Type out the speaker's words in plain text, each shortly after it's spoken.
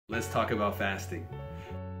Let's talk about fasting.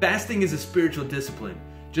 Fasting is a spiritual discipline,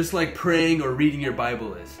 just like praying or reading your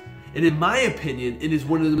Bible is. And in my opinion, it is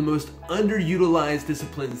one of the most underutilized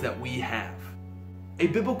disciplines that we have. A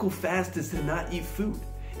biblical fast is to not eat food,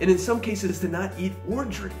 and in some cases to not eat or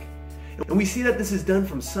drink. And we see that this is done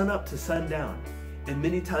from sunup to sundown, and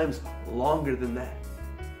many times longer than that.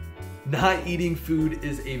 Not eating food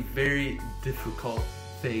is a very difficult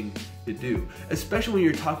thing to do, especially when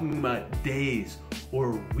you're talking about days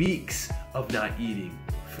or weeks of not eating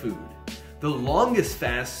food. The longest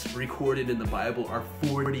fasts recorded in the Bible are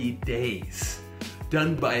 40 days,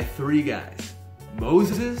 done by 3 guys,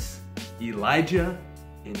 Moses, Elijah,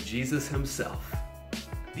 and Jesus himself.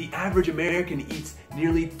 The average American eats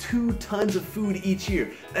nearly 2 tons of food each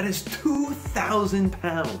year. That is 2,000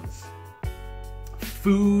 pounds.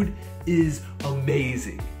 Food is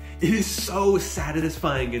amazing. It is so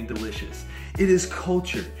satisfying and delicious. It is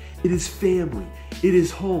culture. It is family. It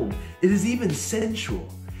is home. It is even sensual.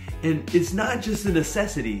 And it's not just a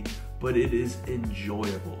necessity, but it is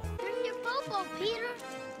enjoyable. Bring your bobo, Peter.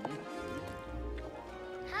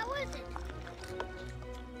 How is it?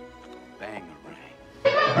 Bangarang.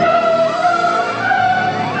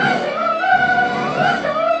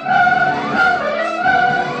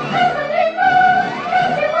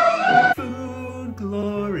 Food,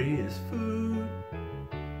 glorious food.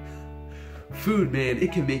 Food, man,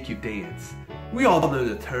 it can make you dance. We all know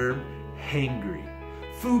the term hangry.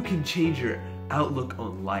 Food can change your outlook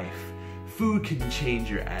on life. Food can change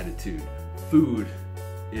your attitude. Food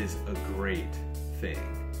is a great thing.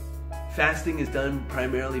 Fasting is done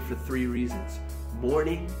primarily for 3 reasons: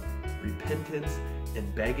 mourning, repentance,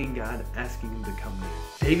 and begging God, asking him to come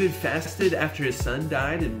near. David fasted after his son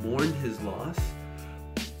died and mourned his loss.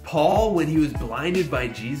 Paul, when he was blinded by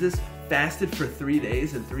Jesus, fasted for 3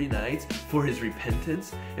 days and 3 nights for his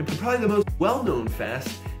repentance. And probably the most well-known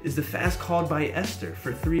fast is the fast called by Esther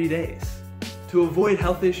for 3 days. To avoid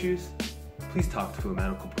health issues, please talk to a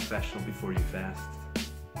medical professional before you fast.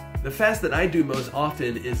 The fast that I do most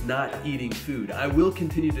often is not eating food. I will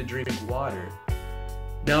continue to drink water.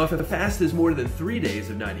 Now, if a fast is more than 3 days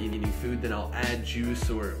of not eating food, then I'll add juice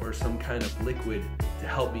or some kind of liquid to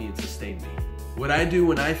help me and sustain me. What I do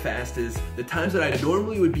when I fast is, the times that I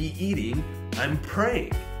normally would be eating, I'm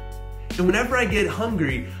praying. And whenever I get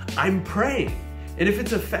hungry, I'm praying. And if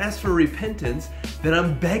it's a fast for repentance, then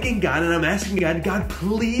I'm begging God and I'm asking God, God,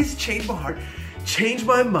 please change my heart, change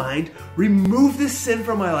my mind, remove this sin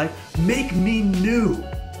from my life, make me new.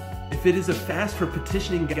 If it is a fast for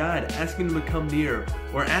petitioning God, asking him to come near,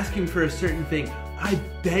 or asking for a certain thing, I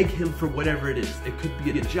beg him for whatever it is. It could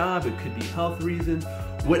be a job, it could be health reasons,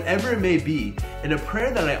 whatever it may be. And a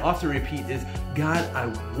prayer that I often repeat is, God, I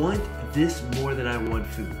want this more than I want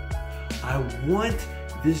food. I want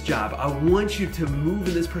this job. I want you to move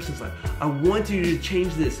in this person's life. I want you to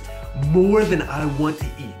change this more than I want to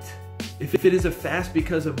eat. If it is a fast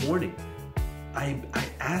because of mourning, I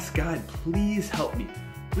ask God, please help me.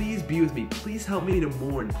 Please be with me. Please help me to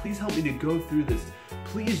mourn. Please help me to go through this.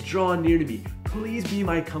 Please draw near to me. Please be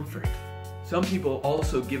my comfort. Some people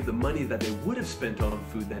also give the money that they would have spent on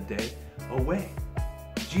food that day away.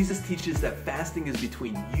 Jesus teaches that fasting is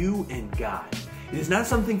between you and God. It is not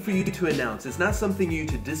something for you to announce. It's not something for you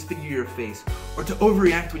to disfigure your face or to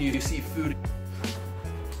overreact when you see food.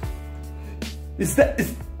 Is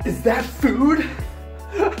that food?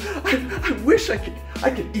 I wish I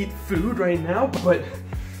could eat food right now, but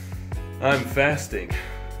I'm fasting.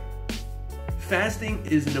 Fasting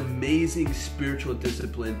is an amazing spiritual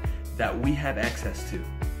discipline that we have access to.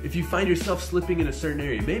 If you find yourself slipping in a certain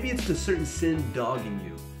area, maybe it's a certain sin dogging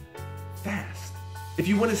you, fast. If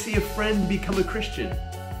you want to see a friend become a Christian,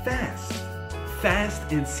 fast.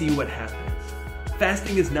 Fast and see what happens.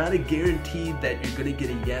 Fasting is not a guarantee that you're going to get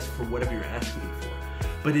a yes for whatever you're asking for,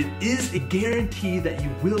 but it is a guarantee that you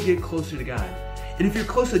will get closer to God. And if you're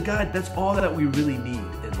close to God, that's all that we really need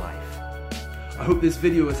in life. I hope this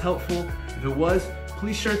video was helpful. If it was,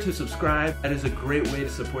 please sure to subscribe. That is a great way to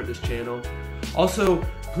support this channel. Also,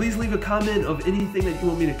 please leave a comment of anything that you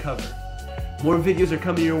want me to cover. More videos are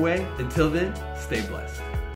coming your way. Until then, stay blessed.